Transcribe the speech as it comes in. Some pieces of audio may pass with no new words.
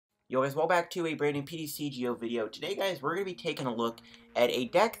Yo guys, welcome back to a brand new ptcgo video. Today guys, we're going to be taking a look at a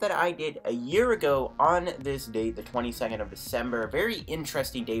deck that I did a year ago on this date, the 22nd of December. A very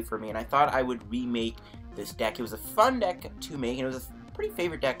interesting day for me, and I thought I would remake this deck. It was a fun deck to make, and it was a pretty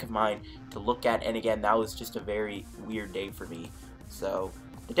favorite deck of mine to look at, and again, that was just a very weird day for me. So,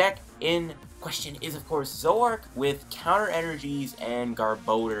 the deck in question is of course Zoroark with Counter Energies and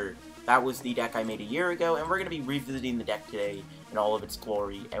Garbodor. That was the deck I made a year ago, and we're going to be revisiting the deck today in all of its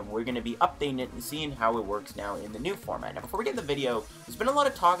glory, and we're going to be updating it and seeing how it works now in the new format. Now, before we get to the video, there's been a lot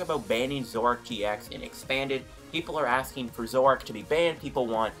of talk about banning Zoroark-GX in Expanded. People are asking for Zoroark to be banned, people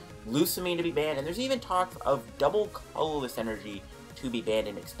want Lusamine to be banned, and there's even talk of double Colorless energy to be banned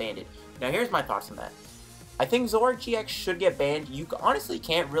in Expanded. Now, here's my thoughts on that. I think Zoroark-GX should get banned. You honestly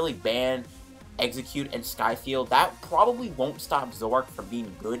can't really ban Execute and Skyfield. That probably won't stop Zoroark from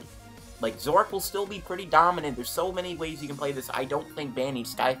being good. Like, Zoroark will still be pretty dominant. There's so many ways you can play this. I don't think banning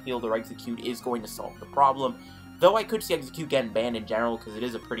Skyfield or Execute is going to solve the problem. Though I could see Execute getting banned in general, because it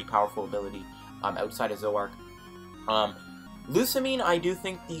is a pretty powerful ability outside of Zoroark. Lusamine, I do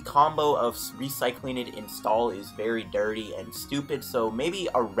think the combo of recycling it in stall is very dirty and stupid. So maybe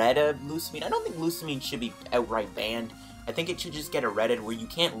a Retta Lusamine. I don't think Lusamine should be outright banned. I think it should just get a Retta where you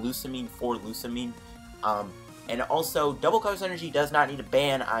can't Lusamine for Lusamine. And also, Double Colorless Energy does not need a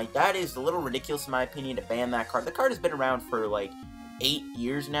ban. That is a little ridiculous in my opinion to ban that card. The card has been around for like 8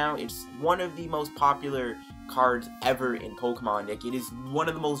 years now. It's one of the most popular cards ever in Pokemon. Like, it is one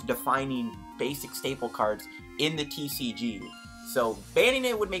of the most defining basic staple cards in the TCG. So banning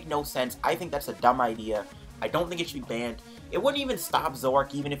it would make no sense. I think that's a dumb idea. I don't think it should be banned. It wouldn't even stop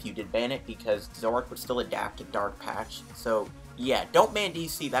Zoroark even if you did ban it, because Zoroark would still adapt to Dark Patch. So yeah, don't ban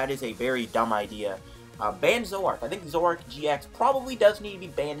DC. That is a very dumb idea. Ban Zoroark. I think Zoroark-GX probably does need to be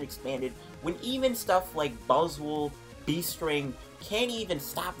banned and expanded, when even stuff like Buzzwole, B-String can't even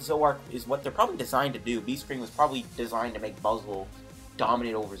stop Zoroark, is what they're probably designed to do. B-String was probably designed to make Buzzwole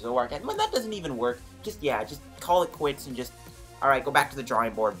dominate over Zoroark, and when that doesn't even work, just call it quits and just, alright, go back to the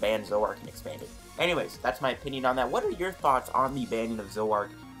drawing board, ban Zoroark and expand it. Anyways, that's my opinion on that. What are your thoughts on the banning of Zoroark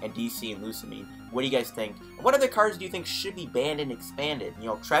and DC and Lusamine? What do you guys think? What other cards do you think should be banned and expanded? You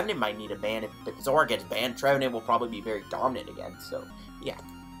know, Trevenant might need a ban. If Zoroark gets banned, Trevenant will probably be very dominant again. So, yeah.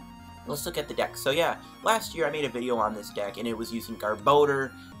 Let's look at the deck. So, yeah, last year I made a video on this deck, and it was using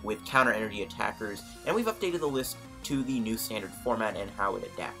Garbodor with counter energy attackers. And we've updated the list to the new standard format and how it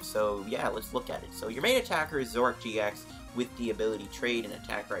adapts. So, yeah, let's look at it. So, your main attacker is Zoroark-GX with the ability Trade and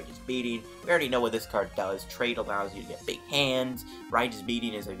attack Righteous Beating. We already know what this card does. Trade allows you to get big hands. Righteous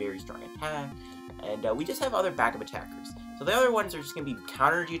Beating is a very strong attack. And we just have other backup attackers. So the other ones are just going to be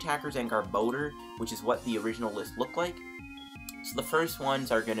counter energy attackers and Garbodor, which is what the original list looked like. So the first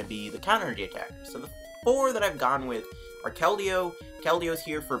ones are going to be the counter energy attackers. So the 4 that I've gone with are Keldeo. Keldeo's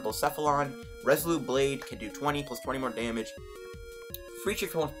here for Blacephalon. Resolute Blade can do 20 plus 20 more damage. For each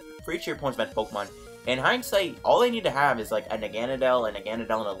of your opponent's bench Pokemon. In hindsight, all they need to have is like a Naganadel, and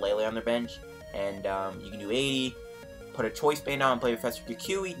a Lele on their bench. And you can do 80. Put a Choice Band on and play Professor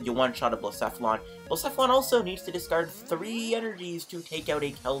Kukui, you one-shot a Blacephalon. Blacephalon also needs to discard 3 energies to take out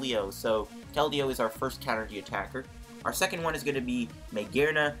a Keldeo, so Keldeo is our first counter-energy attacker. Our second one is going to be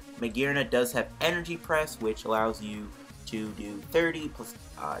Magearna. Magearna does have Energy Press, which allows you to do 30 plus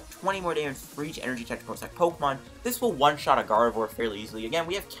 20 more damage for each energy attack to attack Pokemon. This will one-shot a Gardevoir fairly easily. Again,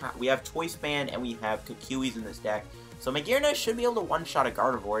 we have Choice Band and we have Kukuis in this deck, so Magearna should be able to one-shot a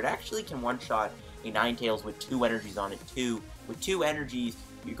Gardevoir. It actually can one-shot a Ninetales with 2 energies on it too. With 2 energies,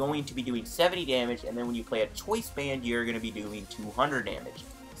 you're going to be doing 70 damage, and then when you play a Choice Band, you're going to be doing 200 damage.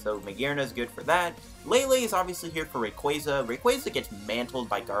 So Magearna is good for that. Lele is obviously here for Rayquaza. Rayquaza gets mantled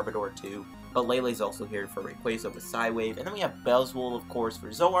by Garbodor too, but Lele is also here for Rayquaza with Psywave. And then we have Buzzwole, of course, for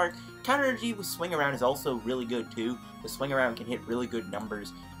Zoroark. Counter Energy with Swing Around is also really good too. The Swing Around can hit really good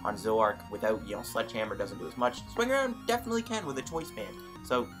numbers on Zoroark without, you know, Sledgehammer doesn't do as much. Swing Around definitely can with a Choice Band.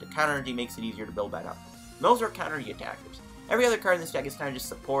 So the counter energy makes it easier to build that up. Those are counter energy attackers. Every other card in this deck is kind of just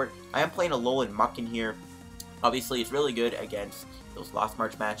support. I am playing Alolan Muk in here. Obviously, it's really good against those Lost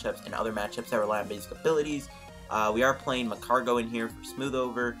March matchups and other matchups that rely on basic abilities. We are playing Magcargo in here for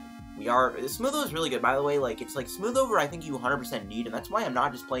Smoothover. Smoothover is really good, by the way. Like, it's like Smoothover I think you 100% need, and that's why I'm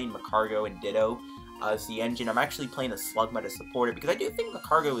not just playing Magcargo and Ditto as the engine. I'm actually playing the Slugma to support it, because I do think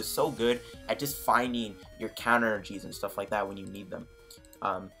Magcargo is so good at just finding your counter energies and stuff like that when you need them.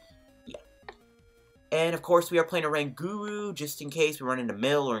 Yeah. And of course, we are playing Oranguru just in case we run into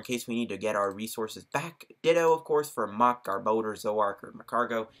mill or in case we need to get our resources back. Ditto, of course, for Muk, Garbodor, Zoroark, or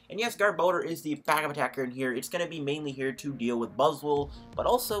Magcargo. And yes, Garbodor is the backup attacker in here. It's going to be mainly here to deal with Buzzwole, but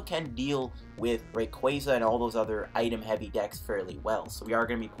also can deal with Rayquaza and all those other item-heavy decks fairly well. So we are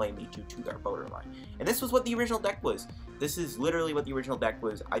going to be playing the 2-2 Garbodor line. And this was what the original deck was. This is literally what the original deck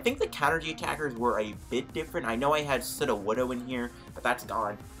was. I think the counter attackers were a bit different. I know I had Sudowoodo in here, but that's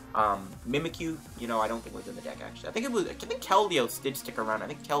gone. Mimikyu, you know, I don't think was in the deck actually. I think Keldeo did stick around. I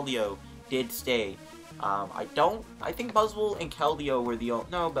think Keldeo did stay. I think Buzzwole and Keldeo were the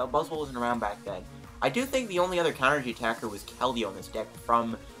no, but Buzzwole wasn't around back then. I do think the only other counter attacker was Keldeo in this deck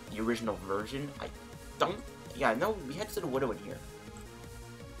from the original version. Yeah, no, we had Sudowoodo in here.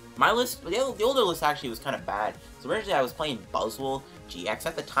 My list, the older list actually was kind of bad. So originally I was playing Buzzwole GX.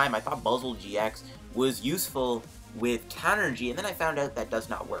 At the time, I thought Buzzwole GX was useful with counter energy, and then I found out that does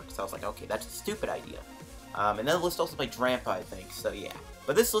not work. So I was like, okay, that's a stupid idea. And then the list also played Drampa, I think. So yeah,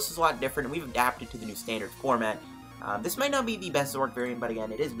 but this list is a lot different, and we've adapted to the new standard format. This might not be the best Zoroark variant, but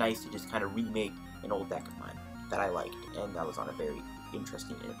again, it is nice to just kind of remake an old deck of mine that I liked, and that was on a very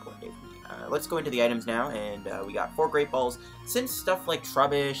interesting and important day for me. Let's go into the items now, and we got 4 Great Balls. Since stuff like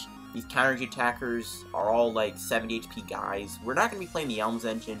Trubbish, these counter energy attackers are all like 70 HP guys, we're not going to be playing the Elms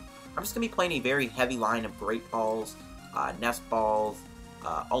engine. I'm just going to be playing a very heavy line of Great Balls, Nest Balls,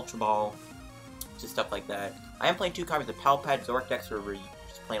 Ultra Ball, just stuff like that. I am playing 2 copies of Pal Pad. Zoroark decks are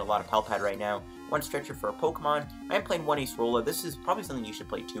just playing a lot of Pal Pad right now. 1 Stretcher for a Pokemon. I am playing 1 Acerola. This is probably something you should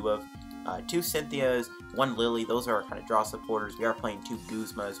play 2 of. 2 Cynthias, 1 Lillie. Those are our kind of draw supporters. We are playing 2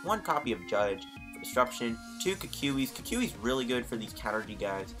 Guzmas, 1 copy of Judge for Disruption, 2 Kukuis. Kukui's really good for these counter G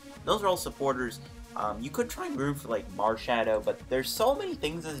guys. Those are all supporters. You could try and room for like Marshadow, but there's so many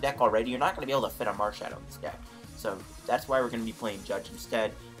things in this deck already, you're not going to be able to fit a Marshadow in this deck. So that's why we're going to be playing Judge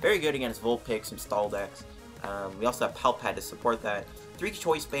instead. Very good against Vulpix and Stall decks. We also have Pal Pad to support that. 3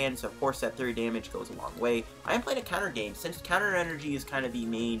 Choice Bands, so of course that 30 damage goes a long way. I am playing a counter game. Since counter energy is kind of the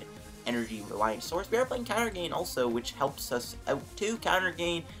main energy reliant source, we are playing counter gain also, which helps us out too. Counter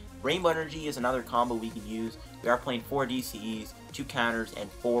gain, Rainbow Energy is another combo we can use. We are playing 4 DCEs, 2 counters, and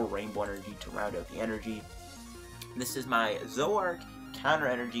 4 Rainbow Energy to round out the energy. This is my Zoroark Counter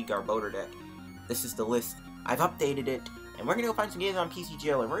Energy Garbodor deck. This is the list. I've updated it, and we're going to go find some games on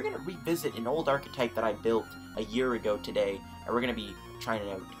ptcgo, and we're going to revisit an old archetype that I built a year ago today, and we're going to be trying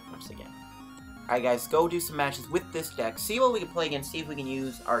it out once again. Alright guys, go do some matches with this deck, see what we can play against, see if we can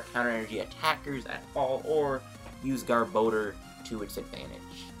use our counter energy attackers at all, or use Garbodor to its advantage.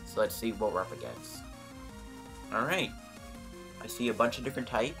 So let's see what we're up against. Alright, I see a bunch of different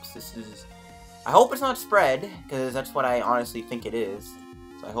types. This is, I hope it's not spread, because that's what I honestly think it is.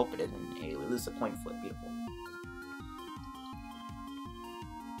 So I hope it isn't. Hey, this is a point flip, beautiful.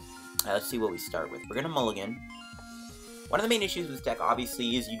 Let's see what we start with. We're going to mulligan. One of the main issues with this deck,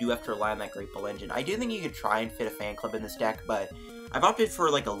 obviously, is you do have to rely on that Great Ball engine. I do think you could try and fit a fan club in this deck, but I've opted for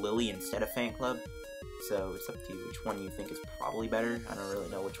like a Lillie instead of fan club. So it's up to you which one you think is probably better. I don't really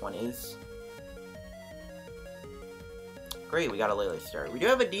know which one is. Great, we got a Lillie start. We do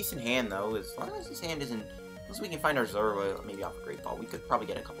have a decent hand, though. As long as this hand isn't... Unless we can find our Zorua, maybe off a Great Ball, we could probably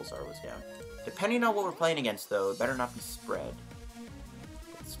get a couple Zoruas down. Depending on what we're playing against, though, it better not be spread.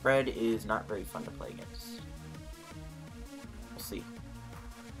 Spread is not very fun to play against. We'll see.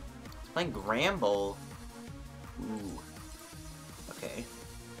 Playing Gramble. Ooh. Okay.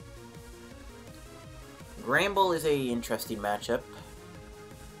 Gramble is a interesting matchup.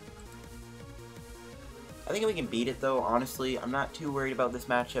 I think we can beat it, though, honestly. I'm not too worried about this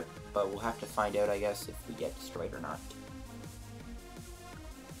matchup, but we'll have to find out, I guess, if we get destroyed or not.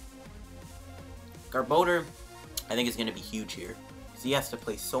 Garbodor, I think, is going to be huge here. So he has to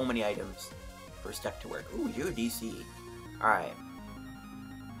play so many items for a step to work. Ooh, you're a DC. Alright.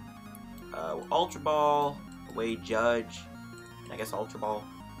 Ultra Ball, away Judge, and I guess Ultra Ball.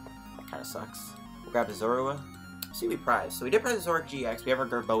 That kind of sucks. We'll grab the Zorua. See what we prize. So we did prize the Zoroark-GX. We have our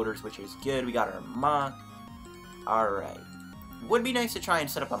Garbodors, which is good. We got our Muk. Alright. Would be nice to try and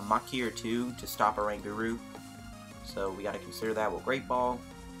set up a Muk here, too, to stop Oranguru. So we got to consider that. We'll Great Ball.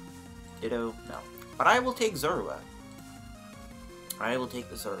 Ditto. No. But I will take Zorua. I will take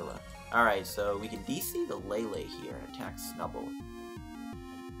the Zorua. Alright, so we can DC the Lele here and attack Snubble.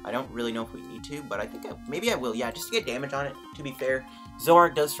 I don't really know if we need to, but I think maybe I will. Yeah, just to get damage on it, to be fair.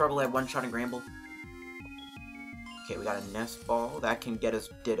 Zoroark does struggle at one-shot and Gramble. Okay, we got a Nest Ball. That can get us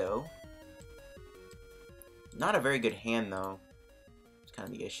Ditto. Not a very good hand, though. It's kind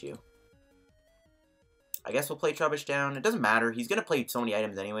of the issue. I guess we'll play Trubbish down. It doesn't matter. He's going to play so many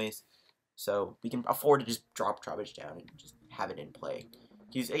items anyways. So we can afford to just drop Trubbish down and just have it in play.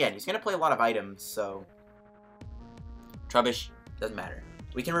 He's gonna play a lot of items, so Trubbish doesn't matter.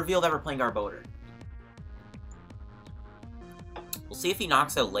 We can reveal that we're playing Garbodor. We'll see if he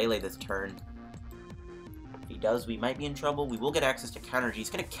knocks out Lele this turn. If he does, we might be in trouble. We will get access to counter G. He's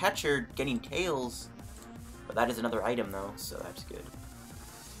gonna catch her getting tails, but that is another item though, so that's good.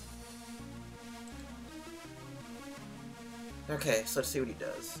 Okay, so let's see what he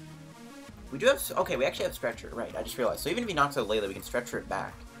does. We do have... Okay, we actually have Stretcher. Right, I just realized. So even if he knocks out Lele, we can Stretcher it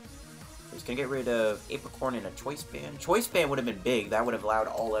back. So he's going to get rid of Apricorn and a Choice Band. Choice Band would have been big. That would have allowed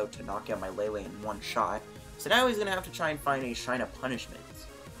All Out to knock out my Lele in one shot. So now he's going to have to try and find a Shrine of Punishment.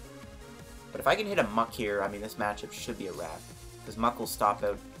 But if I can hit a Muk here, I mean, this matchup should be a wrap. Because Muk will stop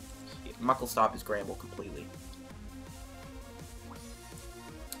out... Muk will stop his Gramble completely.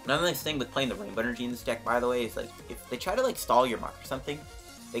 Another nice thing with playing the Rainbow Energy in this deck, by the way, is like, if they try to like stall your Muk or something,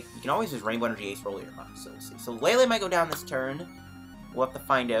 you can always just Rainbow Energy Ace roll your Muk, so we'll see. So Lele might go down this turn. We'll have to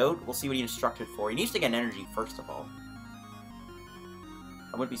find out. We'll see what he instructed for. He needs to get an energy, first of all.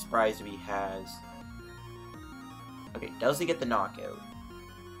 I wouldn't be surprised if he has... Okay, does he get the knockout?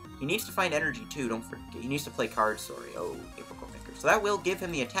 He needs to find energy, too, don't forget. He needs to play cards, sorry. Oh, Apricot Maker. So that will give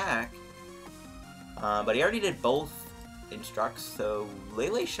him the attack. But he already did both instructs, so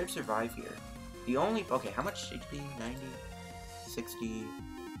Lele should survive here. The only... Okay, how much HP? 90? 60...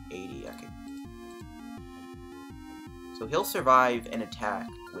 80, okay. So he'll survive an attack,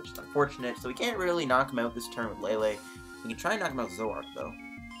 which is unfortunate. So we can't really knock him out this turn with Lele. We can try and knock him out with Zoroark, though.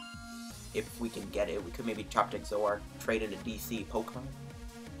 If we can get it. We could maybe Chop Deck Zoroark, trade in a DC Pokemon.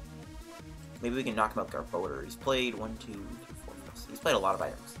 Maybe we can knock him out with Garbodor. He's played 1, 2, 3, 4, 5, 6. He's played a lot of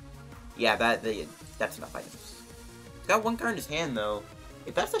items. Yeah, that's enough items. He's got one card in his hand, though.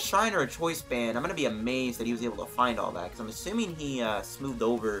 If that's a Shrine or a Choice Band, I'm going to be amazed that he was able to find all that, because I'm assuming he smoothed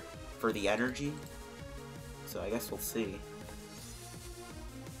over for the energy. So I guess we'll see.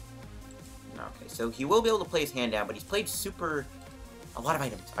 Okay, so he will be able to play his hand down, but he's played super... a lot of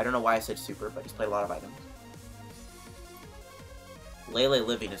items. I don't know why I said super, but he's played a lot of items. Lele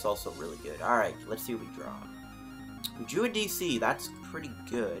Living is also really good. Alright, let's see what we draw. We drew a DC, that's pretty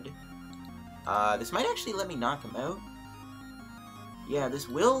good. This might actually let me knock him out. Yeah, this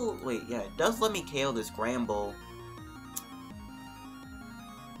will... Wait, yeah, it does let me KO this Gramble.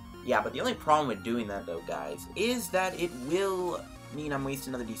 Yeah, but the only problem with doing that, though, guys, is that it will mean I'm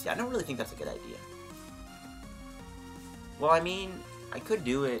wasting another DC. I don't really think that's a good idea. Well, I mean, I could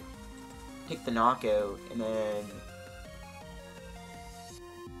do it, pick the knockout, and then...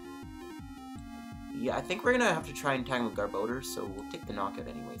 Yeah, I think we're gonna have to try and tangle Garbodor, so we'll take the knockout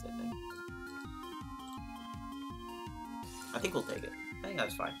anyways, I think. I think we'll take it. I think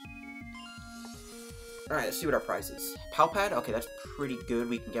that's fine. Alright, let's see what our price is. Pal Pad? Okay, that's pretty good.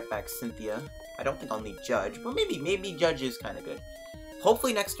 We can get back Cynthia. I don't think I'll need Judge, but maybe Judge is kind of good.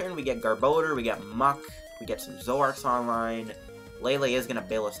 Hopefully next turn we get Garbodor, we get Muk, we get some Zoroarks online. Lele is going to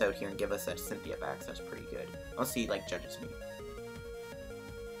bail us out here and give us that Cynthia back, so that's pretty good. Unless he, like, judges me.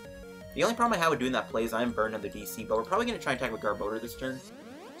 The only problem I have with doing that play is I'm burned on the DC, but we're probably going to try and attack with Garbodor this turn,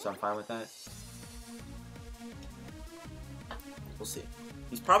 so I'm fine with that. We'll see.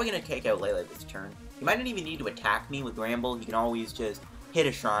 He's probably going to take out Lele this turn. He might not even need to attack me with Gramble. He can always just hit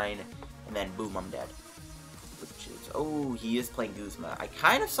a Shrine, and then boom, I'm dead. Which is... Oh, he is playing Guzma. I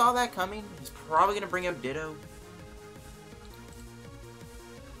kind of saw that coming. He's probably going to bring out Ditto.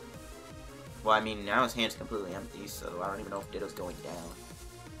 Well, I mean, now his hand's completely empty, so I don't even know if Ditto's going down.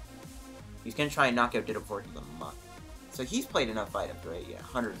 He's going to try and knock out Ditto before the Muk. So he's played enough items, right? Yeah,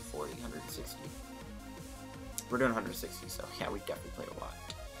 140, 160. We're doing 160, so yeah, we definitely played a lot.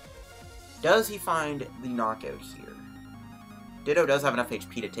 Does he find the knockout here? Ditto does have enough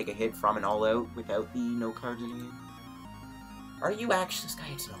HP to take a hit from an all-out without the no cards in hand. Are you actually... This guy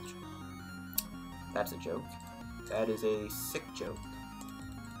hits an Ultra Ball. That's a joke. That is a sick joke.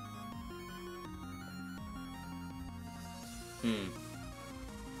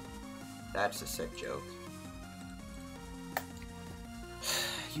 That's a sick joke.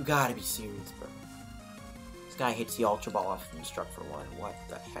 You gotta be serious, bro. This guy hits the Ultra Ball off and struck for one. What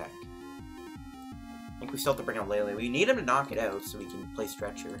the heck? I think we still have to bring out Lele. We need him to knock it out so we can play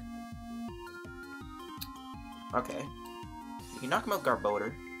Stretcher. Okay. You can knock him out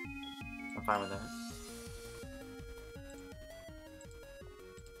Garbodor. I'm fine with that.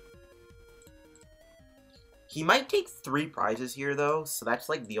 He might take 3 prizes here, though, so that's,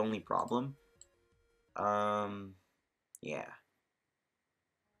 like, the only problem. Yeah.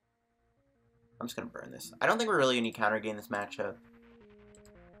 I'm just gonna burn this. I don't think we're really gonna counter gain this matchup.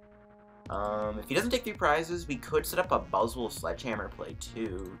 If he doesn't take 3 prizes, we could set up a Buzzwole Sledgehammer play,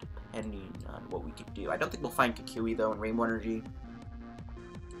 too, depending on what we could do. I don't think we'll find Kukui, though, in Rainbow Energy.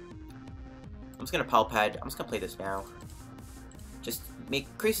 I'm just gonna Pal Pad. I'm just gonna play this now. Just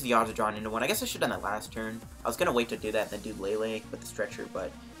increases the odds of drawing into one. I guess I should have done that last turn. I was gonna wait to do that and then do Lele with the stretcher,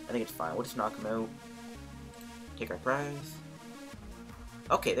 but I think it's fine. We'll just knock him out. Take our prize.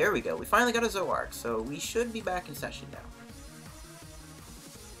 Okay, there we go. We finally got a Zoroark, so we should be back in session now.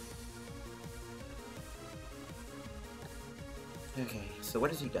 Okay, so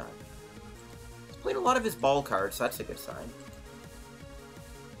what has he done? He's played a lot of his ball cards, so that's a good sign.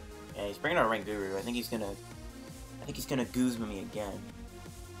 Yeah, he's bringing out Oranguru. I think he's gonna Guzma me again.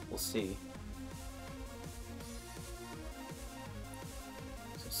 We'll see.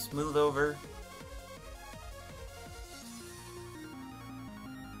 So smooth over.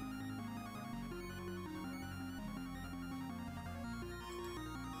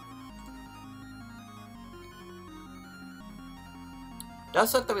 Does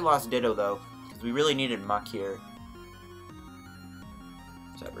suck that we lost Ditto though, because we really needed Muk here.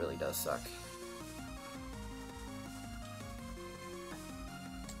 So that really does suck.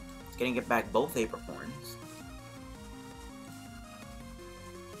 It's gonna get back both Apricorns.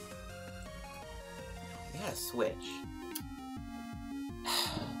 We gotta switch.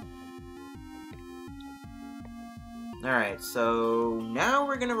 Alright, so now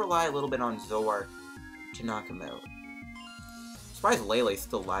we're gonna rely a little bit on Zoroark to knock him out. I'm surprised Lele's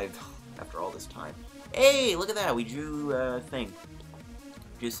still live after all this time. Hey, look at that! We drew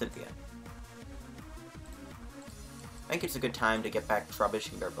drew Cynthia. I think it's a good time to get back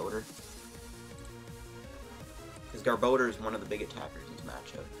Trubbish and Garbodor. Because Garbodor is one of the big attackers in this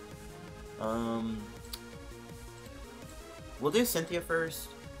matchup. We'll do Cynthia first.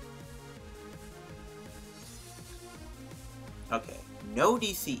 Okay, no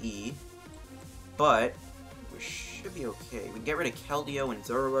DCE, but we should be okay. We can get rid of Keldeo and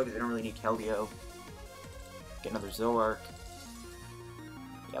Zorua because we don't really need Keldeo. Get another Zoroark.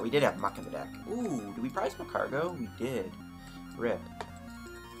 Yeah, we did have Muk in the deck. Ooh, did we prize Magcargo? We did. Rip.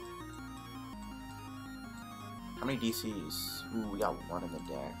 How many DCs? Ooh, we got one in the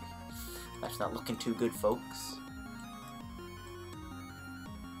deck. That's not looking too good, folks.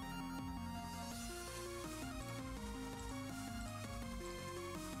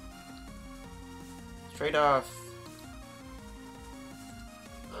 Trade off.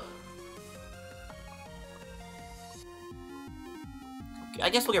 I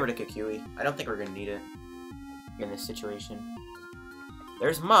guess we'll get rid of Kukui. I don't think we're gonna need it in this situation.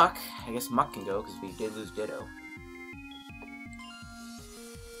 There's Muk. I guess Muk can go because we did lose Ditto.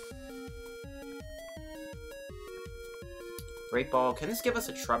 Great Ball. Can this give us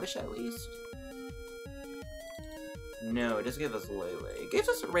a Trubbish at least? No, it doesn't give us Lele. It gives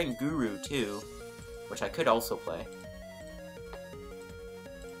us a Oranguru too, which I could also play.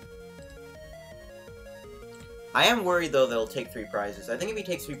 I am worried though that he'll take 3 prizes. I think if he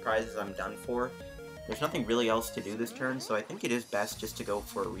takes 3 prizes, I'm done for. There's nothing really else to do this turn, so I think it is best just to go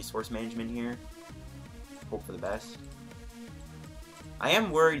for resource management here. Hope for the best. I am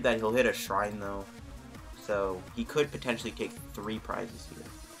worried that he'll hit a Shrine though, so he could potentially take 3 prizes here.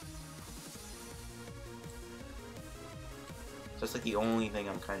 So that's like the only thing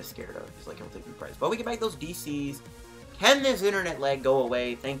I'm kind of scared of, is like he'll take 3 prizes. But we can make those DCs. Can this internet lag go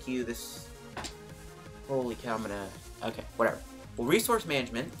away? Thank you, this... Holy cow, I'm gonna... Okay, whatever. We'll resource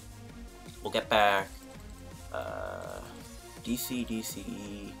management. We'll get back... DC,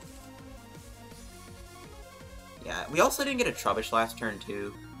 DCE... Yeah, we also didn't get a Trubbish last turn,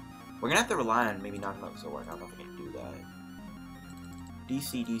 too. We're gonna have to rely on maybe knocking out Zoroark. I don't know if we can do that.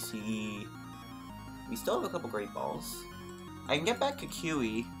 DC, DCE... We still have a couple Great Balls. I can get back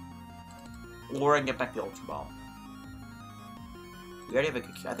Kukui, or I can get back the Ultra Ball. We already have a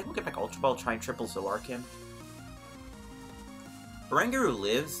Kukui. I think we'll get back Ultra Ball, try and triple Zoroark him. Oranguru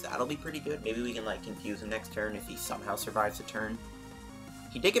lives, that'll be pretty good. Maybe we can like confuse him next turn if he somehow survives the turn.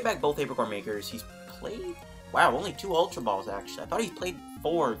 He did get back both Apricorn Makers. He's played... Wow, only 2 Ultra Balls actually. I thought he played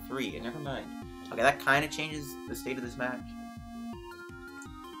 4 or 3, never mind. Okay, that kind of changes the state of this match.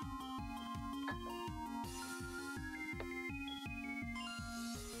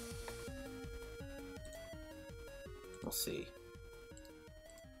 We'll see.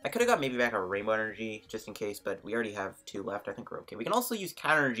 I could have got maybe back a Rainbow Energy, just in case, but we already have 2 left. I think we're okay. We can also use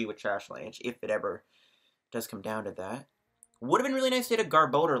Counter Energy with Trash Lanch, if it ever does come down to that. Would have been really nice to hit a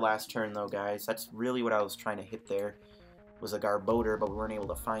Garbodor last turn, though, guys. That's really what I was trying to hit there, was a Garbodor, but we weren't able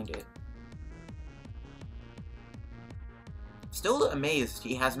to find it. Still amazed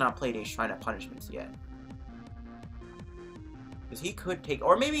he has not played a Shrine of Punishments yet. Because he could take...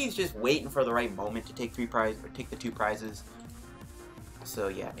 Or maybe he's just waiting for the right moment to take 3 prizes, or take the 2 prizes. So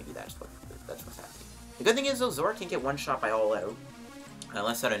yeah, maybe that's what's happening. The good thing is though, Zoroark can get one shot by All Out.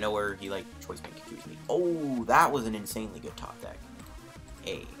 Unless out of nowhere he like choice band Kukui's me. Oh, that was an insanely good top deck.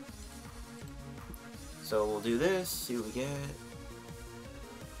 Hey. So we'll do this, see what we get.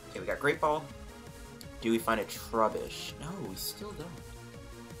 Okay, we got Great Ball. Do we find a Trubbish? No, we still don't.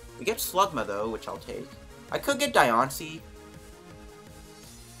 We get Slugma though, which I'll take. I could get Diancie.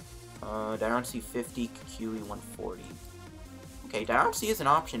 Diancie 50, Kukui 140. Okay, Diancie is an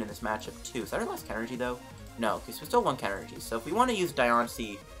option in this matchup too. Is that our last energy though? No, because we still want energy. So if we want to use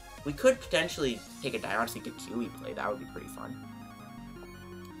Diancie, we could potentially take a Diancie Kukui play. That would be pretty fun.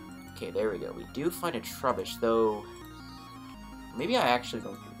 Okay, there we go. We do find a Trubbish, though. Maybe I actually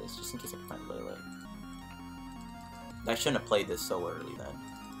don't do this, just in case I can find Lele. I shouldn't have played this so early then.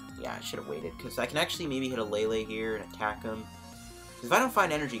 Yeah, I should have waited, because I can actually maybe hit a Lele here and attack him. Because if I don't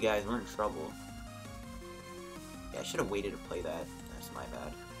find energy, guys, we're in trouble. Yeah, I should have waited to play that. That's my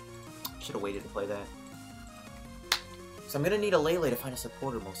bad. I should have waited to play that. So I'm going to need a Lele to find a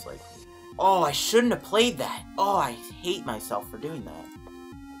supporter, most likely. Oh, I shouldn't have played that. Oh, I hate myself for doing that.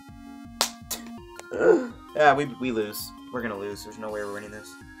 Yeah, we lose. We're going to lose. There's no way we're winning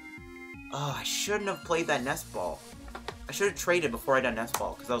this. Oh, I shouldn't have played that Nest Ball. I should have traded before I done Nest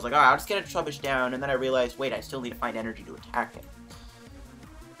Ball. Because I was like, oh, I'll just get a Trubbish down. And then I realized, wait, I still need to find energy to attack him.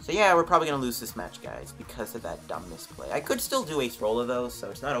 So yeah, we're probably going to lose this match, guys. Because of that dumb misplay. I could still do Acerola, though. So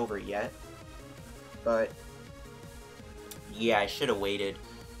it's not over yet. But yeah, I should have waited.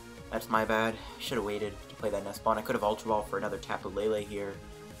 That's my bad. I should have waited to play that Nest Ball. And I could have Ultra Ball for another Tapu Lele here.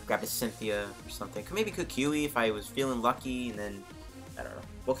 Grab a Cynthia or something. Maybe Kukui if I was feeling lucky, and then, I don't know.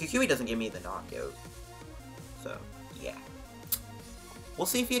 Well, Kukui doesn't give me the knockout. So, yeah. We'll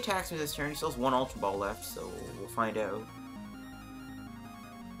see if he attacks me this turn. He still has one Ultra Ball left, so we'll find out.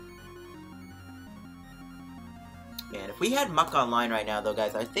 Man, if we had Muk online right now, though,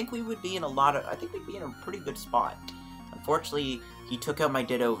 guys, I think we would be in I think we'd be in a pretty good spot. Unfortunately, he took out my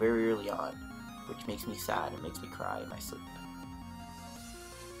Ditto very early on, which makes me sad and makes me cry in my sleep.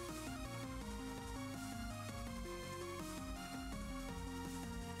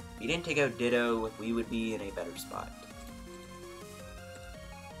 If he didn't take out Ditto, we would be in a better spot.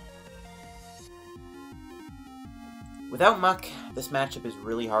 Without Muk, this matchup is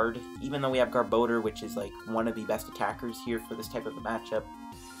really hard, even though we have Garbodor, which is like one of the best attackers here for this type of a matchup.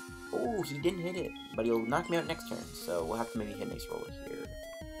 Oh, he didn't hit it, but he'll knock me out next turn, so we'll have to maybe hit an Acerola here.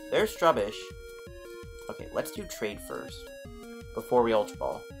 There's Trubbish. Okay, let's do trade first, before we Ultra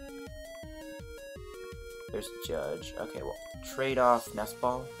Ball. There's Judge. Okay, well, trade off Nest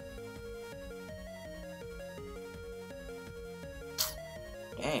Ball.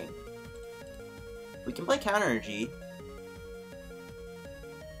 Dang. We can play Counter Energy,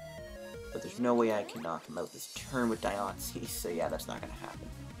 but there's no way I can knock him out this turn with Diancie, so yeah, that's not gonna happen.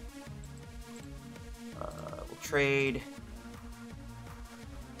 We'll trade.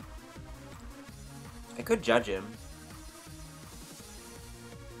 I could Judge him.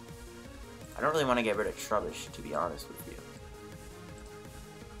 I don't really want to get rid of Trubbish, to be honest with you.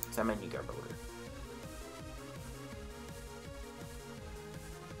 Because I might need Garbodor.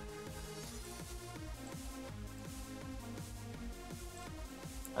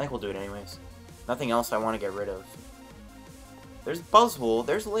 I think we'll do it anyways. Nothing else I want to get rid of. There's Buzzwole,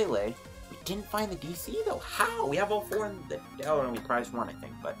 there's Lele. We didn't find the DC though. How? We have all four in the... Oh, and we prized one, I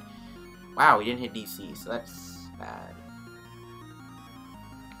think, but... Wow, we didn't hit DC, so that's bad.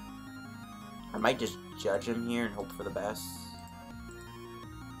 I might just Judge him here and hope for the best.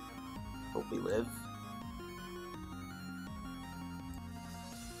 Hope we live.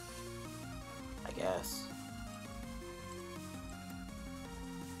 I guess.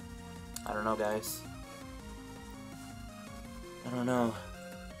 I don't know, guys. I don't know.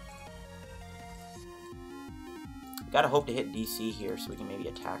 Gotta hope to hit DC here so we can maybe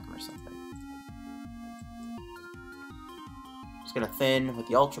attack him or something. Just gonna thin with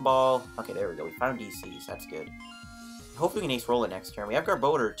the Ultra Ball. Okay, there we go. We found DC, so that's good. Hopefully we can Acerola next turn. We have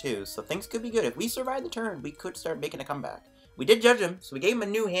Garbodor too, so things could be good. If we survive the turn, we could start making a comeback. We did Judge him, so we gave him a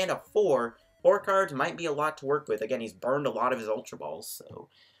new hand of 4. 4 cards might be a lot to work with. Again, he's burned a lot of his Ultra Balls, so...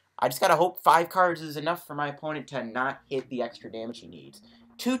 I just gotta hope 5 cards is enough for my opponent to not hit the extra damage he needs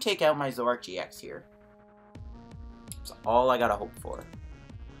to take out my Zoroark-GX here. That's all I gotta hope for.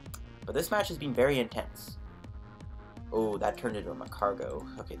 But this match has been very intense. Oh, that turned into a Magcargo.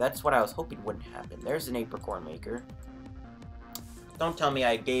 Okay, that's what I was hoping wouldn't happen. There's an Apricorn Maker. Don't tell me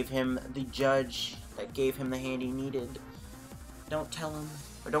I gave him the Judge that gave him the hand he needed. Don't tell him.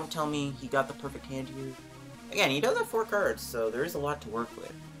 Or don't tell me he got the perfect hand here. Again, he does have 4 cards, so there is a lot to work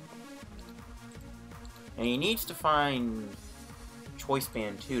with. And he needs to find Choice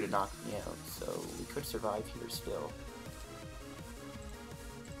Band too to knock me out, so we could survive here still.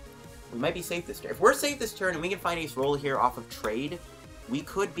 We might be safe this turn. If we're safe this turn and we can find Acerola here off of trade, we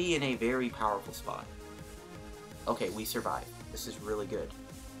could be in a very powerful spot. Okay, we survived. This is really good.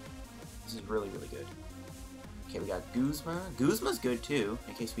 This is really, really good. Okay, we got Guzma. Guzma's good too,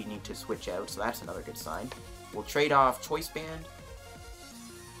 in case we need to switch out, so that's another good sign. We'll trade off Choice Band.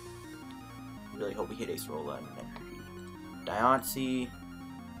 Really hope we hit Acerola and Energy. Diancie.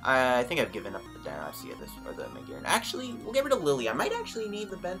 I think I've given up the Diancie at this, or the Magearna. Actually, we'll get rid of Lillie. I might actually need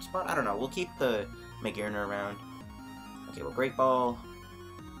the bench spot. I don't know. We'll keep the Magearna around. Okay, well, Great Ball.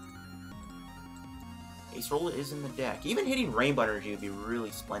 Acerola is in the deck. Even hitting Rainbow Energy would be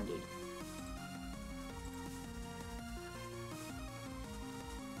really splendid.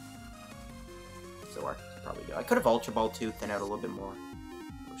 Zoroark could probably go. I could have Ultra Ball too, thin out a little bit more.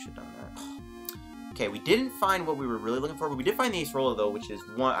 We should have done that. Okay, we didn't find what we were really looking for, but we did find the Acerola though, which is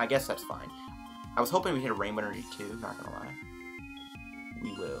one. I guess that's fine. I was hoping we'd hit a Rainbow Energy too, not gonna lie.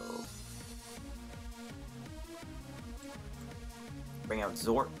 We will bring out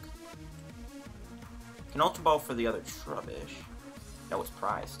Zork. Can Ultra Ball for the other Trubbish. No, it's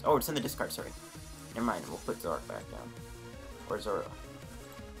prized. Oh, it's in the discard, sorry. Never mind, we'll put Zork back down. Or Zorua.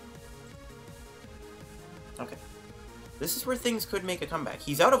 Okay. This is where things could make a comeback.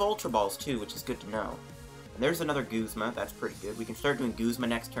 He's out of Ultra Balls too, which is good to know. And there's another Guzma, that's pretty good. We can start doing Guzma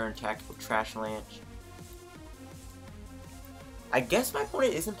next turn, Tactical Trash Lance. I guess my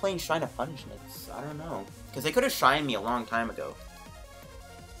opponent isn't playing Shine of Punishments. I don't know. Because they could have shined me a long time ago.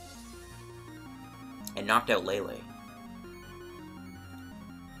 And knocked out Lele.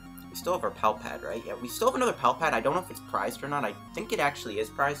 We still have our Pal Pad, right? Yeah, we still have another Pal Pad. I don't know if it's prized or not. I think it actually is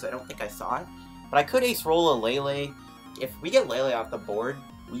prized. I don't think I saw it. But I could Acerola Lele. If we get Lele off the board,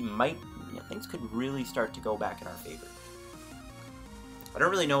 we might... You know, things could really start to go back in our favor. I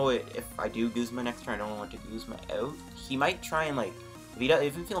don't really know if I do Guzma next turn. I don't want to Guzma out. He might try and, like...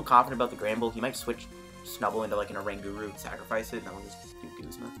 If he's feeling confident about the Gramble, he might switch Snubble into, like, an Oranguru, sacrifice it, and then we'll just do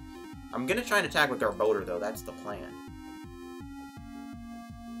Guzma. I'm gonna try and attack with Garbodor, though. That's the plan.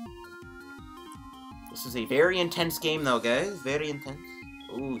 This is a very intense game, though, guys. Very intense.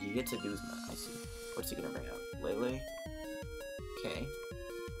 Ooh, he hits a Guzma. I see. What's he gonna bring out? Lele? Okay.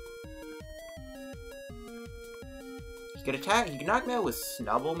 He could attack. He could knock me out with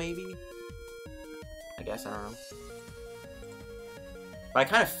Snubble, maybe? I guess, I don't know. But I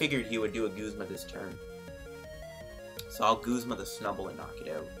kind of figured he would do a Guzma this turn. So I'll Guzma the Snubble and knock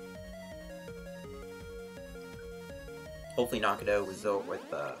it out. Hopefully knock it out with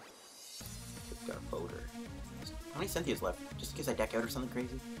Garbodor. How many Cynthias left? Just in case I deck out or something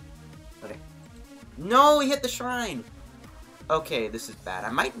crazy? Okay. No, he hit the shrine! Okay, this is bad. I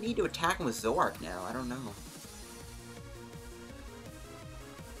might need to attack him with Zoroark now. I don't know.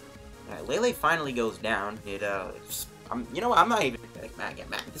 Alright, Lele finally goes down. It, you know what? I'm not even mad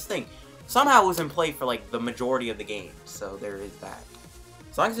at this thing. Somehow was in play for, like, the majority of the game. So there is that.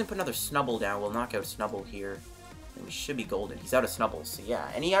 As long as I put another Snubble down, we'll knock out Snubble here. And we should be golden. He's out of Snubbles, so yeah.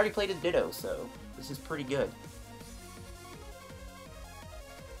 And he already played his Ditto, so this is pretty good.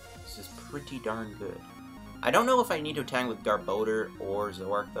 This is pretty darn good. I don't know if I need to attack with Garbodor or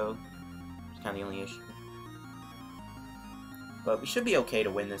Zoroark, though. It's kind of the only issue. But we should be okay to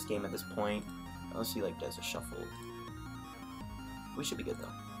win this game at this point. Unless he, like, does a shuffle. We should be good,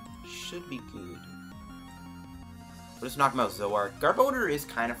 though. Should be good. We'll just knock him out with Zoroark. Garbodor is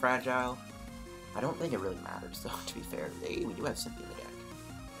kind of fragile. I don't think it really matters, though, to be fair. Hey, we do have Cynthia in the deck.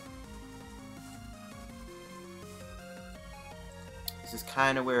 This is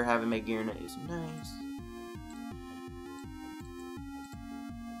kind of where having Magearna is nice.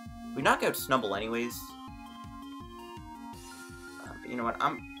 We knock out Snubble anyways. But you know what?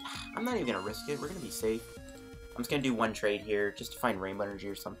 I'm not even gonna risk it. We're gonna be safe. I'm just gonna do one trade here, just to find Rainbow Energy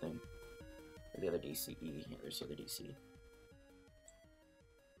or something. Or the other DC. Yeah, there's the other DC.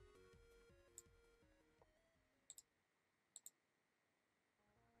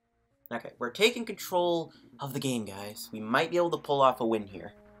 Okay, we're taking control of the game, guys. We might be able to pull off a win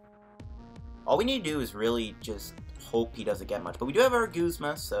here. All we need to do is really just hope he doesn't get much. But we do have our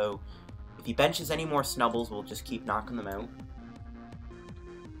Guzma, so if he benches any more Snubbles, we'll just keep knocking them out.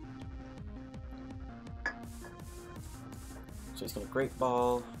 So he's gonna Great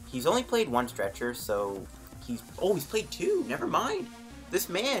Ball. He's only played one Stretcher, so he's... Oh, he's played two! Never mind! This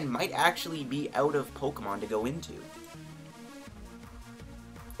man might actually be out of Pokemon to go into.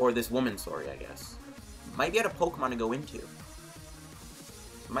 Or this woman, sorry, I guess. Might be out of Pokemon to go into.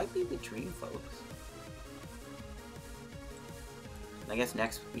 Might be between folks. I guess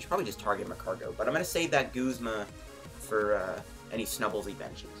next, we should probably just target Magcargo. But I'm going to save that Guzma for any Snubbles he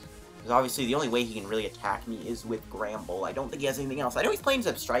benches. Because obviously the only way he can really attack me is with Gramble. I don't think he has anything else. I know he's playing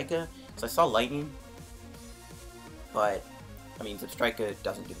Zebstrika, So I saw Lightning, but I mean, Zebstrika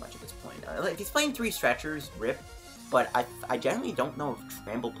doesn't do much at this point. If he's playing 3 stretchers, rip. But I generally don't know if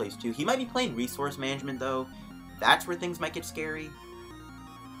Tramble plays 2. He might be playing Resource Management, though. That's where things might get scary.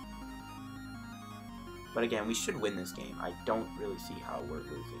 But again, we should win this game. I don't really see how we're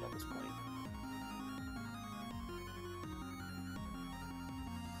losing at this point.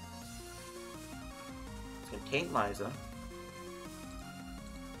 It's going to take Liza.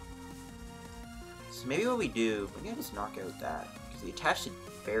 So maybe what we do, we gotta just knock out that. Because we attached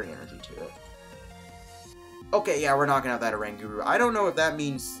Fairy Energy to it. Okay, yeah, we're knocking out that Oranguru. I don't know if that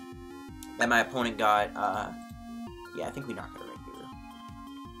means that my opponent got, yeah, I think we knocked out Oranguru.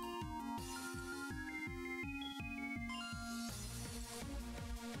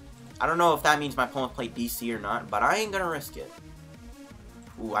 I don't know if that means my opponent played DC or not, but I ain't gonna risk it.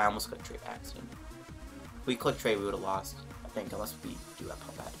 Ooh, I almost clicked trade by accident. If we clicked trade, we would have lost, I think, unless we do have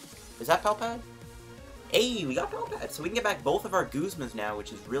Pal Pad. Is that Pal Pad? Hey, we got Pal Pad, so we can get back both of our Guzmas now,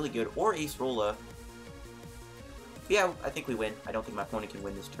 which is really good, or Acerola. Yeah, I think we win. I don't think my opponent can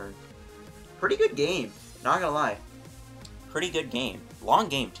win this turn. Pretty good game, not gonna lie. Pretty good game. Long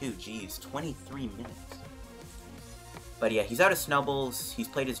game, too. Jeez, 23 minutes. But yeah, he's out of Snubbles. He's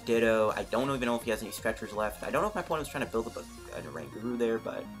played his Ditto. I don't even know if he has any Stretchers left. I don't know if my opponent was trying to build up an Oranguru there,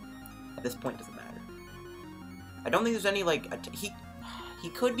 but at this point, it doesn't matter. I don't think there's any, like... He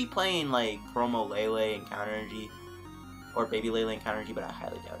could be playing, like, Promo Lele and Counter Energy. Or Baby Lele and Counter Energy, but I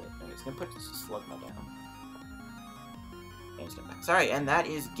highly doubt it. Okay, he's gonna put Slugma down. Sorry, and that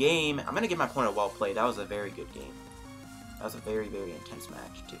is game. I'm gonna give my opponent a well played. That was a very good game. That was a very, very intense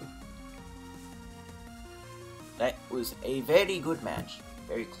match, too. That was a very good match.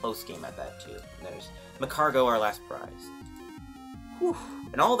 Very close game at that, too. And there's Magcargo, our last prize. Whew.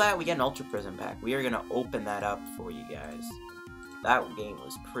 And all that, we get an Ultra Prism pack. We are gonna open that up for you guys. That game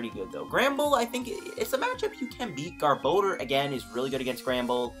was pretty good, though. Gramble, I think it's a matchup you can beat. Garbodor, again, is really good against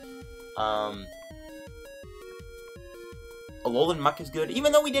Gramble. Alolan Muk is good.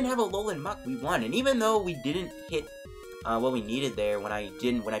 Even though we didn't have Alolan Muk, we won. And even though we didn't hit what we needed there when I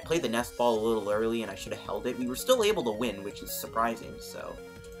played the Nest Ball a little early and I should have held it, we were still able to win, which is surprising. So,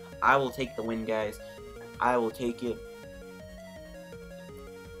 I will take the win, guys. I will take it.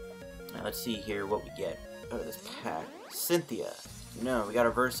 Now, let's see here what we get out of this pack. Cynthia. No, we got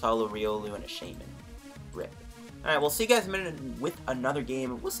a Verse Hollow, Riolu, and a Shaman. Rip. Alright, we'll see you guys in a minute with another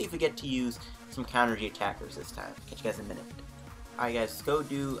game. We'll see if we get to use some counter attackers this time. Catch you guys in a minute. Alright guys, let's go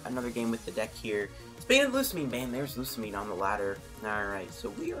do another game with the deck here. Speaking of Lusamine, man, there's Lusamine on the ladder. Alright, so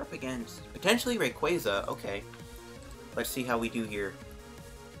we are up against potentially Rayquaza. Okay. Let's see how we do here.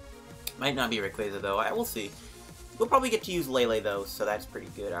 Might not be Rayquaza though. We'll see. We'll probably get to use Lele though, so that's pretty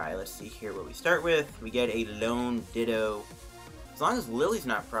good. Alright, let's see here what we start with. We get a lone Ditto. As long as Lily's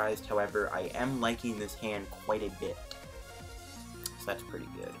not prized, however, I am liking this hand quite a bit. So that's pretty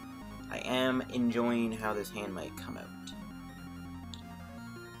good. I am enjoying how this hand might come out.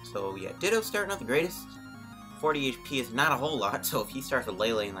 So yeah, Ditto starting out the greatest. 40 HP is not a whole lot, so if he starts with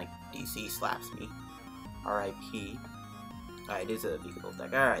Lele and like DC slaps me, RIP. Alright, it is a Vigavolt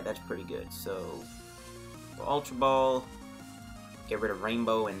deck. Alright, that's pretty good. So Ultra Ball, get rid of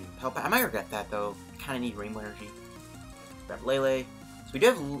Rainbow and Pal Pad. I might regret that though. Kind of need Rainbow Energy. Grab Lele. So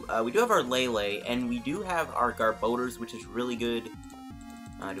we do have our Lele, and we do have our Garbodors, which is really good.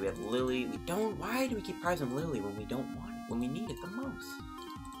 Do we have Lily? We don't. Why do we keep prizing Lily when we don't want it? When we need it the most?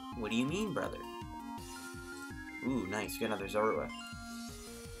 What do you mean, brother? Ooh, nice. We got another Zorua.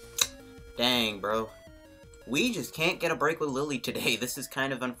 Dang, bro. We just can't get a break with Lily today. This is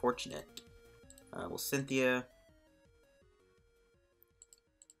kind of unfortunate. Well, Cynthia.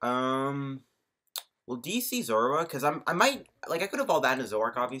 Well, DC Zorua, because I might, like, I could have all that in a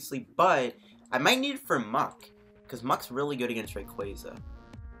Zoroark, obviously, but I might need it for Muk, because Muk's really good against Rayquaza.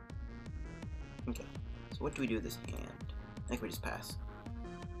 Okay, so what do we do with this hand? I think we just pass.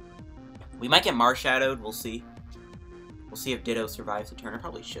 We might get Marshadowed, we'll see. We'll see if Ditto survives the turn. I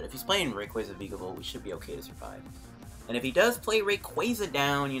probably should. If he's playing Rayquaza Vigavolt, we should be okay to survive. And if he does play Rayquaza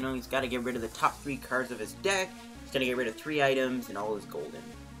down, you know, he's got to get rid of the top 3 cards of his deck. He's going to get rid of 3 items and all his golden.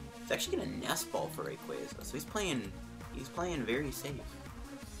 He's actually going to Nest Ball for Rayquaza, so he's playing very safe.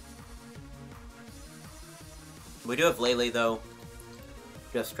 We do have Lele, though.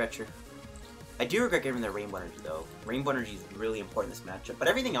 We do have Stretcher. I do regret getting the Rainbow Energy, though. Rainbow Energy is really important in this matchup, but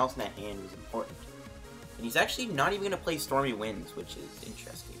everything else in that hand is important. And he's actually not even going to play Stormy Winds, which is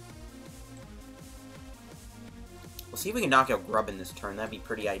interesting. We'll see if we can knock out Grubbin this turn. That'd be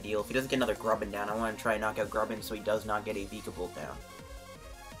pretty ideal. If he doesn't get another Grubbin down, I want to try and knock out Grubbin so he does not get a Vigavolt down.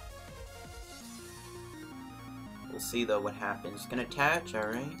 We'll see, though, what happens. He's going to attach,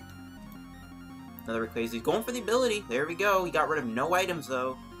 alright. Another Rayquaza. He's going for the ability. There we go. He got rid of no items,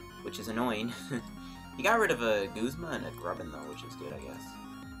 though, which is annoying. He got rid of a Guzma and a Grubbin, though, which is good, I guess.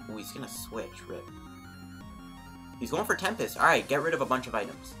 Ooh, he's gonna switch. Rip. He's going for Tempest. Alright, get rid of a bunch of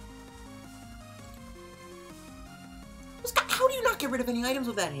items. How do you not get rid of any items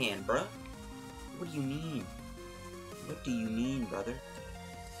with that hand, bruh? What do you mean? What do you mean, brother?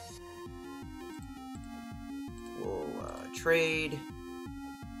 We'll, trade.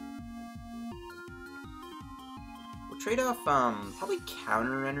 We'll trade off, probably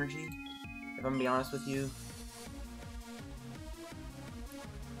Counter Energy, if I'm gonna be honest with you.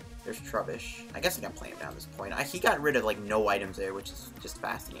 There's Trubbish. I guess I can play him down at this point. He got rid of, like, no items there, which is just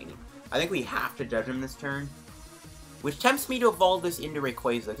fascinating. I think we have to judge him this turn. Which tempts me to evolve this into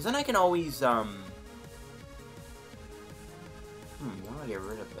Rayquaza, because then I can always, what do I get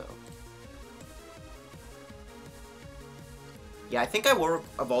rid of, though? Yeah, I think I will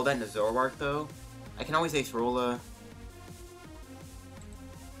evolve that into Zoroark, though. I can always Acerola.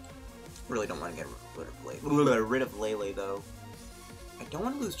 Really don't want to get rid of Lele, though. I don't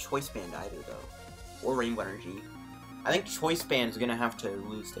want to lose Choice Band either, though. Or Rainbow Energy. I think Choice Band is going to have to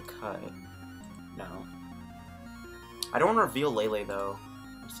lose the cut. No. I don't want to reveal Lele, though.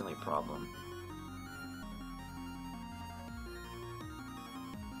 That's the only problem.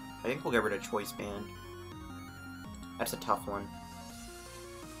 I think we'll get rid of Choice Band. That's a tough one.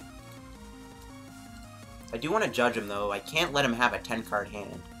 I do want to judge him, though. I can't let him have a 10-card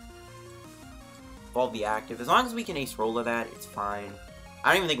hand. Evolve the active. As long as we can Acerola that, it's fine. I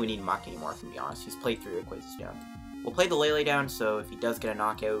don't even think we need Muk anymore, to be honest. He's played 3 Rayquazas down. We'll play the Lele down, so if he does get a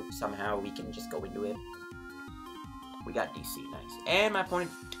knockout, somehow we can just go into it. We got DC, nice. And my opponent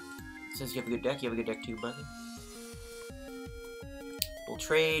says you have a good deck. You have a good deck too, buddy. We'll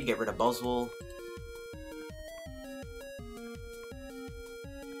trade, get rid of Buzzwole.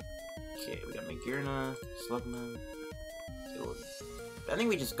 Okay, we got Magearna, Slugma. I think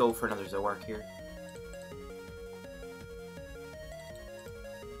we just go for another Zoroark here.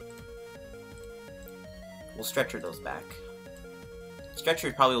 We'll Stretcher those back.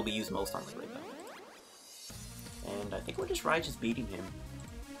 Stretcher probably will be used most on Lele, though. And I think we're just beating him.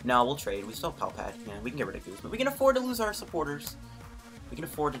 No, we'll trade. We still have Pal Pad. Yeah, we can get rid of Guzma. We can afford to lose our supporters. We can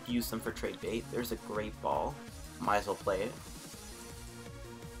afford to use them for trade bait. There's a great ball. Might as well play it.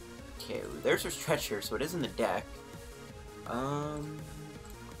 Okay, there's our Stretcher, so it is in the deck.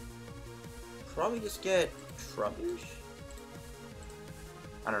 Probably just get Trubbish?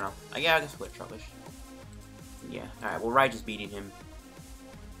 I don't know. Yeah, I guess we'll get Trubbish. Yeah, alright, we'll just beating him.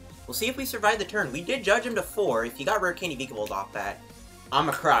 We'll see if we survive the turn. We did judge him to 4. If he got Rare Candy Beakables off that,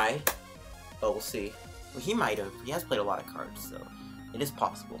 I'ma cry. But we'll see. Well, he might have. He has played a lot of cards, so it is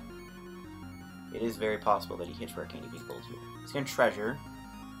possible. It is very possible that he hits Rare Candy Beakables here. He's gonna Treasure.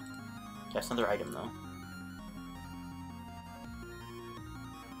 That's another item, though.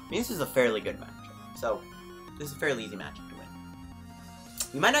 I mean, this is a fairly good matchup. So, this is a fairly easy matchup to win.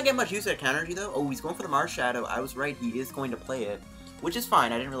 We might not get much use of counter energy, though. Oh, he's going for the Mars Shadow. I was right. He is going to play it. Which is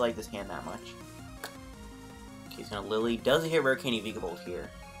fine. I didn't really like this hand that much. Okay, he's going to Lillie. Does he hit Rare Candy Beakables here?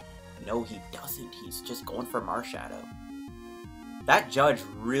 No, he doesn't. He's just going for Mars Shadow. That Judge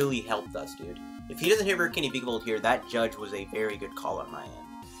really helped us, dude. If he doesn't hit Rare Candy Beakables here, that Judge was a very good call on my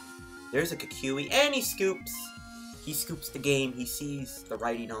end. There's a Kukui, and he scoops. He scoops the game. He sees the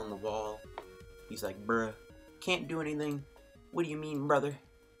writing on the wall. He's like, bruh, can't do anything. What do you mean, brother?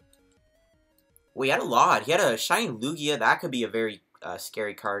 Well, he had a lot. He had a Shiny Lugia. That could be a very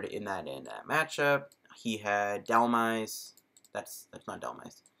scary card in that matchup. He had Dhelmise. That's not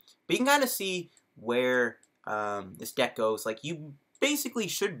Dhelmise. But you can kind of see where this deck goes. Like, you basically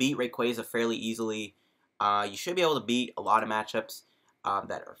should beat Rayquaza fairly easily. You should be able to beat a lot of matchups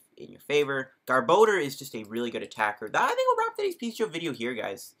that are in your favor. Garbodor is just a really good attacker. I think we'll wrap today's PTCgo video here,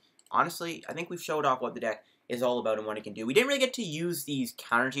 guys. Honestly, I think we've showed off what the deck is all about and what it can do. We didn't really get to use these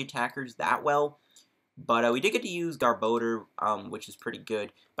counter attackers that well, but we did get to use Garbodor, which is pretty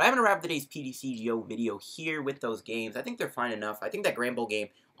good. But I'm going to wrap today's PTCgo video here with those games. I think they're fine enough. I think that Grand Bowl game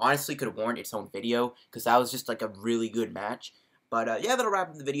honestly could have warranted its own video, because that was just like a really good match. But yeah, that'll wrap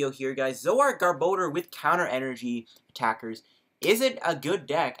up the video here, guys. Zoroark Garbodor with counter energy attackers. Is it a good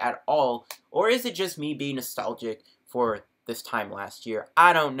deck at all, or is it just me being nostalgic for this time last year?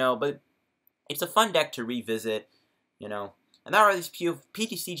 I don't know, but it's a fun deck to revisit, you know. And that was this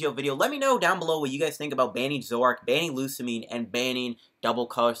PTCgo video. Let me know down below what you guys think about banning Zoroark, banning Lusamine, and banning Double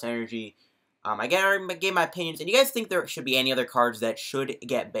Colorless Energy. I gave my opinions, and you guys think there should be any other cards that should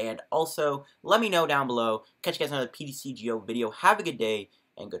get banned also? Let me know down below. Catch you guys in another PTCgo video. Have a good day,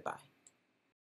 and goodbye.